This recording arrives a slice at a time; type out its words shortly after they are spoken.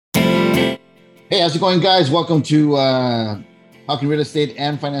Hey, how's it going, guys? Welcome to Talking Real Estate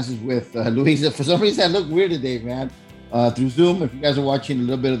and Finances with Luisa. For some reason, I look weird today, man. Through Zoom, if you guys are watching a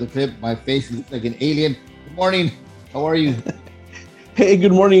little bit of the clip, my face looks like an alien. Good morning. How are you? Hey,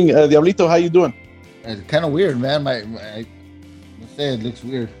 good morning, Diablito. How you doing? It's kind of weird, man. I must say it looks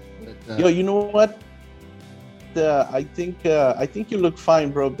weird. But, Yo, you know what? I think you look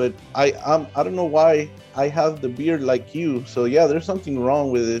fine, bro. But I don't know why I have the beard like you. So yeah, there's something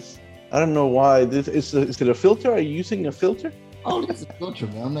wrong with this. I don't know why. This is it a filter? Are you using a filter? oh, that's a culture,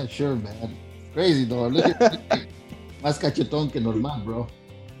 man. I'm not sure, man. It's crazy, though. Look at más cachetón que normal, bro.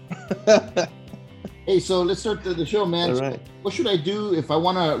 Hey, so let's start the show, man. All So right. what should I do if I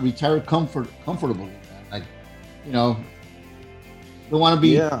want to retire comfortably, man? Like, you know, don't want to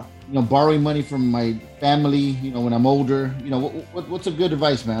be, Yeah. borrowing money from my family, when I'm older. What's a good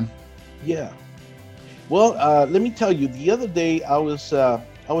advice, man? Yeah. Well, let me tell you. The other day, I was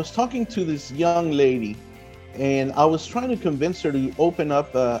talking to this young lady, and I was trying to convince her to open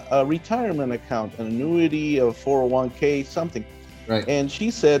up a retirement account, an annuity, a 401k, something. Right. And she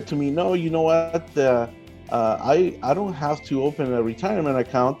said to me, "No, you know what? I don't have to open a retirement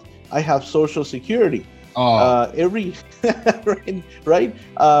account. I have Social Security. Oh, Every right."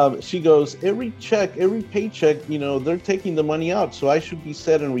 She goes, every paycheck, they're taking the money out, so I should be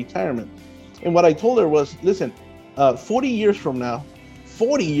set in retirement. And what I told her was, listen, 40 years from now,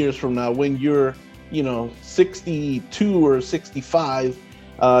 40 years from now, when you're 62 or 65,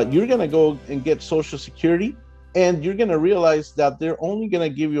 you're gonna go and get Social Security, and you're gonna realize that they're only gonna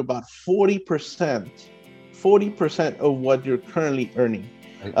give you about 40% of what you're currently earning.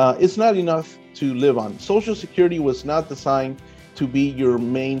 right. It's not enough to live on. Social Security was not designed to be your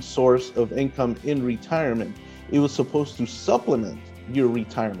main source of income in retirement. It was supposed to supplement your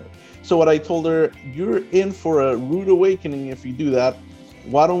retirement. So what I told her, you're in for a rude awakening if you do that.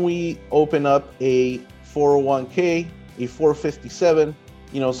 Why don't we open up a 401k, a 457,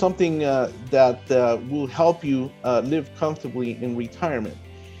 something that will help you live comfortably in retirement.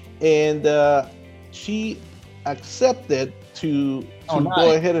 And she accepted to Oh, go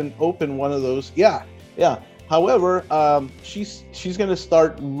nice. ahead and open one of those. Yeah, yeah. However, she's going to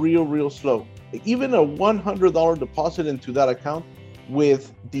start real slow. Even a $100 deposit into that account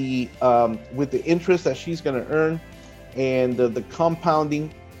with the interest that she's going to earn, and the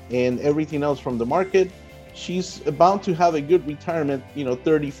compounding and everything else from the market, she's bound to have a good retirement,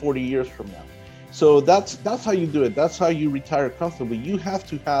 30, 40 years from now. So that's how you do it. That's how you retire comfortably. You have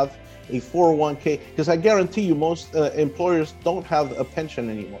to have a 401k, because I guarantee you most employers don't have a pension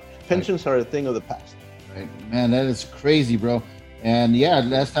anymore. Pensions are a thing of the past. Right, man, that is crazy, bro. And yeah,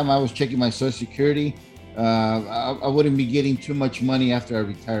 last time I was checking my Social Security, I wouldn't be getting too much money after I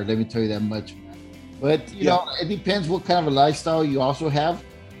retired. Let me tell you that much, man. But it depends what kind of a lifestyle you also have.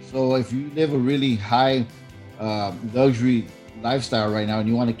 So if you live a really high luxury lifestyle right now, and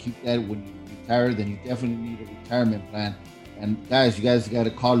you want to keep that when you retire, then you definitely need a retirement plan. And guys, you guys got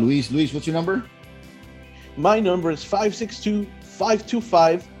to call Luis. Luis, what's your number? My number is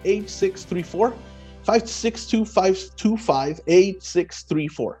 562-525-8634.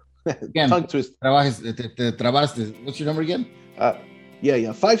 562-525-8634. Again, Tongue twist. te trabaste. What's your number again?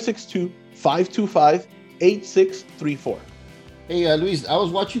 Yeah. 562-525-8634. Hey, Luis, I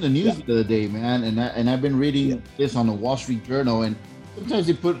was watching the news the other day, man, and I've been reading this on the Wall Street Journal, and sometimes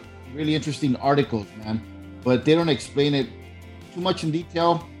they put really interesting articles, man, but they don't explain it too much in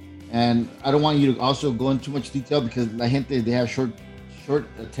detail. And I don't want you to also go into too much detail because la gente, they have short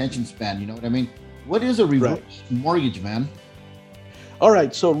attention span. You know what I mean? What is a reverse mortgage, man? All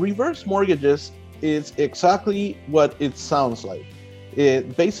right, so reverse mortgages is exactly what it sounds like.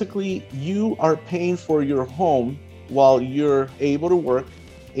 It basically, you are paying for your home while you're able to work,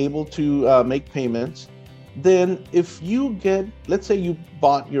 able to make payments. Then if you let's say you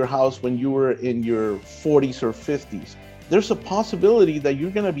bought your house when you were in your 40s or 50s, there's a possibility that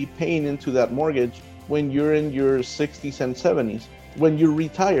you're going to be paying into that mortgage when you're in your 60s and 70s, when you're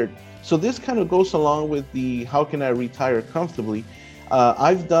retired. So this kind of goes along with the how can I retire comfortably.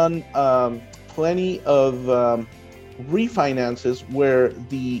 I've done plenty of refinances where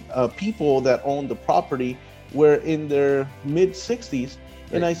the people that own the property were in their mid 60s.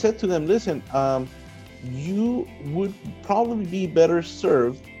 And I said to them, listen, you would probably be better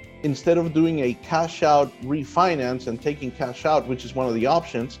served, instead of doing a cash out refinance and taking cash out, which is one of the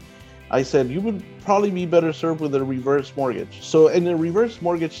options. I said, you would probably be better served with a reverse mortgage. So in a reverse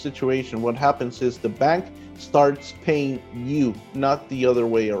mortgage situation, what happens is the bank starts paying you, not the other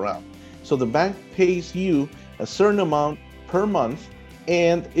way around. So the bank pays you a certain amount per month,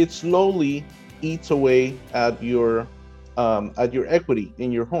 and it slowly eats away at your equity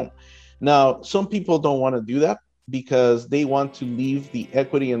in your home. Now, some people don't want to do that because they want to leave the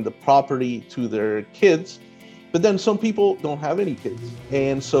equity and the property to their kids. But then some people don't have any kids.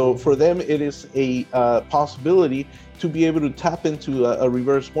 And so for them, it is a possibility to be able to tap into a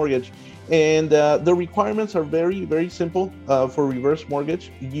reverse mortgage. And the requirements are very, very simple for reverse mortgage.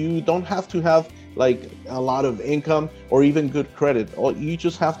 You don't have to have like a lot of income or even good credit. You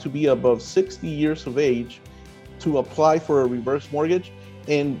just have to be above 60 years of age to apply for a reverse mortgage.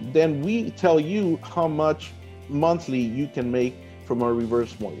 And then we tell you how much monthly you can make from a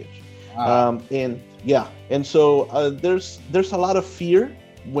reverse mortgage. Wow. And so there's a lot of fear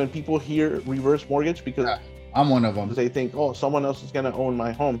when people hear reverse mortgage because I'm one of them. They think, oh, someone else is going to own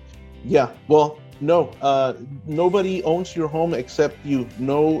my home. Yeah, well, no, nobody owns your home except you.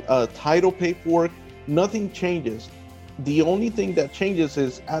 No title paperwork, nothing changes. The only thing that changes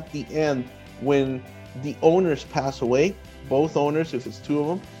is at the end when the owners pass away, both owners, if it's two of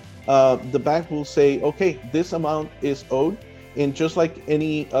them, the bank will say, okay, this amount is owed. And just like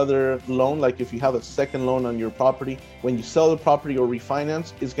any other loan, like if you have a second loan on your property, when you sell the property or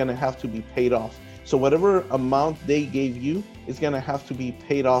refinance, it's going to have to be paid off. So whatever amount they gave you is going to have to be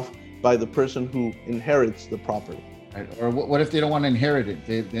paid off by the person who inherits the property. Right. Or what if they don't want to inherit it?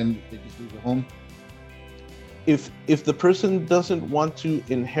 Then they just leave the home? If the person doesn't want to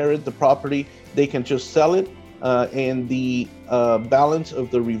inherit the property, they can just sell it, and the balance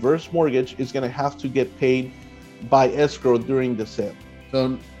of the reverse mortgage is going to have to get paid by escrow during the sale.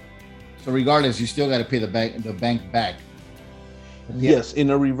 So regardless, you still got to pay the bank back. Yes,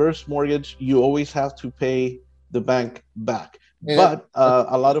 in a reverse mortgage, you always have to pay the bank back. Yeah, but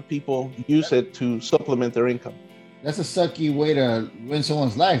a lot of people use it to supplement their income. That's a sucky way to ruin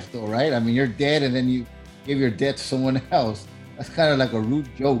someone's life, though, right? I mean, you're dead, and then you give your debt to someone else. That's kind of like a rude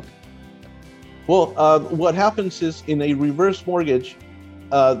joke. Well, what happens is in a reverse mortgage,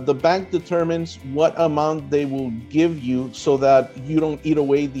 the bank determines what amount they will give you so that you don't eat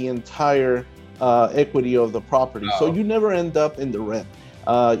away the entire equity of the property. Oh. So you never end up in the red.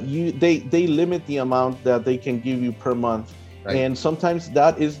 They limit the amount that they can give you per month. Right. And sometimes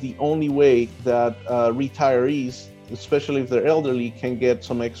that is the only way that retirees, especially if they're elderly, can get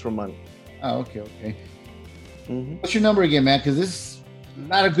some extra money. Oh, okay. Mm-hmm. What's your number again, man? Because this is a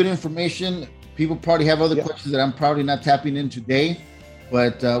lot of good information. People probably have other questions that I'm probably not tapping in today.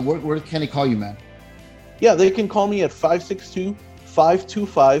 But where can they call you, man? Yeah, they can call me at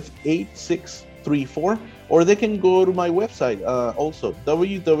 562-525-8634, or they can go to my website also,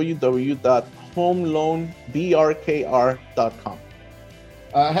 www.homeloanbrkr.com.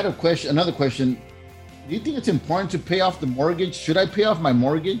 I had another question. Do you think it's important to pay off the mortgage? Should I pay off my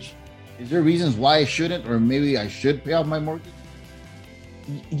mortgage? Is there reasons why I shouldn't, or maybe I should pay off my mortgage?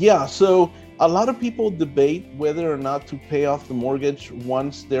 Yeah, so a lot of people debate whether or not to pay off the mortgage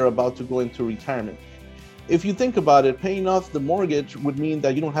once they're about to go into retirement. If you think about it, paying off the mortgage would mean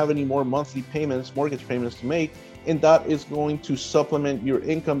that you don't have any more monthly payments, mortgage payments to make, and that is going to supplement your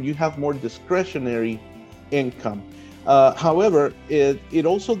income. You have more discretionary income. However, it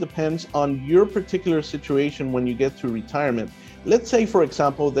also depends on your particular situation when you get to retirement. Let's say, for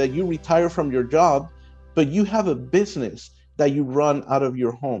example, that you retire from your job, but you have a business that you run out of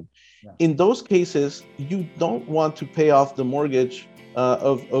your home. Yeah. In those cases, you don't want to pay off the mortgage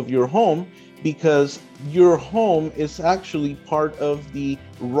of your home, because your home is actually part of the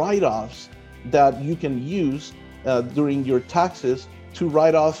write-offs that you can use during your taxes to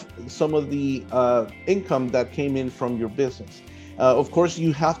write off some of the income that came in from your business. Of course,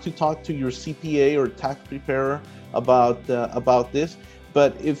 you have to talk to your CPA or tax preparer about this.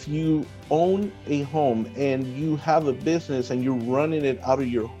 But if you own a home and you have a business and you're running it out of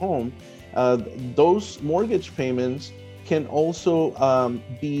your home, those mortgage payments can also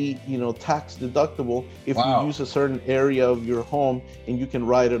be, tax deductible if you use a certain area of your home, and you can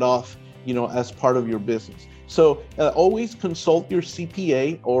write it off, as part of your business. So always consult your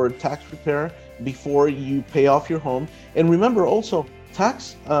CPA or tax preparer before you pay off your home. And remember also,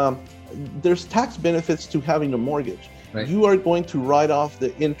 there's tax benefits to having a mortgage. Right. You are going to write off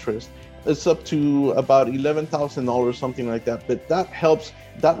the interest. It's up to about $11,000, something like that. But that helps.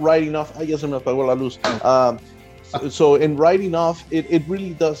 That writing off, ya se me apagó la luz. So in writing off, it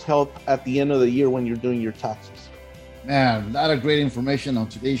really does help at the end of the year when you're doing your taxes. Man, a lot of great information on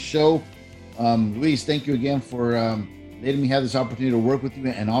today's show. Luis, thank you again for letting me have this opportunity to work with you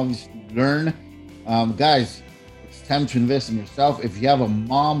and obviously learn. Guys, it's time to invest in yourself. If you have a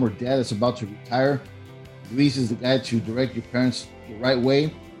mom or dad that's about to retire, Luis is the guy to direct your parents the right way.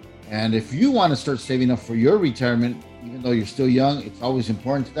 And if you want to start saving up for your retirement, even though you're still young, it's always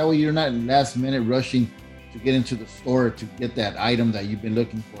important. That way you're not last minute rushing to get into the store to get that item that you've been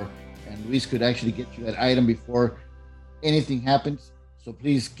looking for. and Luis could actually get you that item before anything happens. So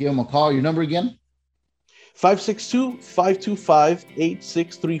please give him a call. Your number again?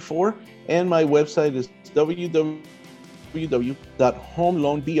 562-525-8634. And my website is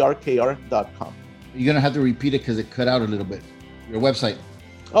www.homeloanbrkr.com. You're going to have to repeat it because it cut out a little bit. Your website.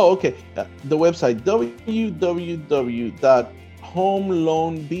 Oh, okay. The website,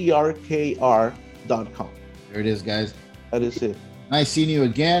 www.homeloanbrkr.com. There it is, guys. That is it. Nice seeing you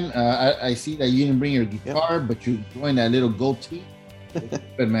again. I see that you didn't bring your guitar, but you're growing that little goatee.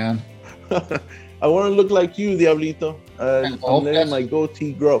 Good, man. I want to look like you, Diablito. I'm letting my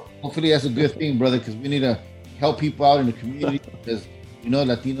goatee grow. Hopefully that's a good thing, brother, because we need to help people out in the community because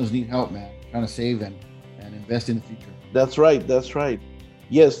Latinos need help, man. Trying to save and invest in the future. That's right.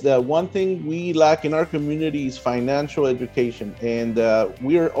 Yes, the one thing we lack in our community is financial education, and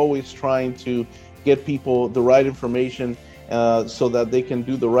we're always trying to get people the right information so that they can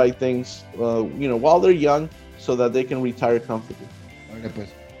do the right things, while they're young, so that they can retire comfortably. All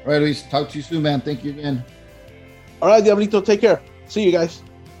right, Luis. Talk to you soon, man. Thank you again. All right, Diablito. Take care. See you guys.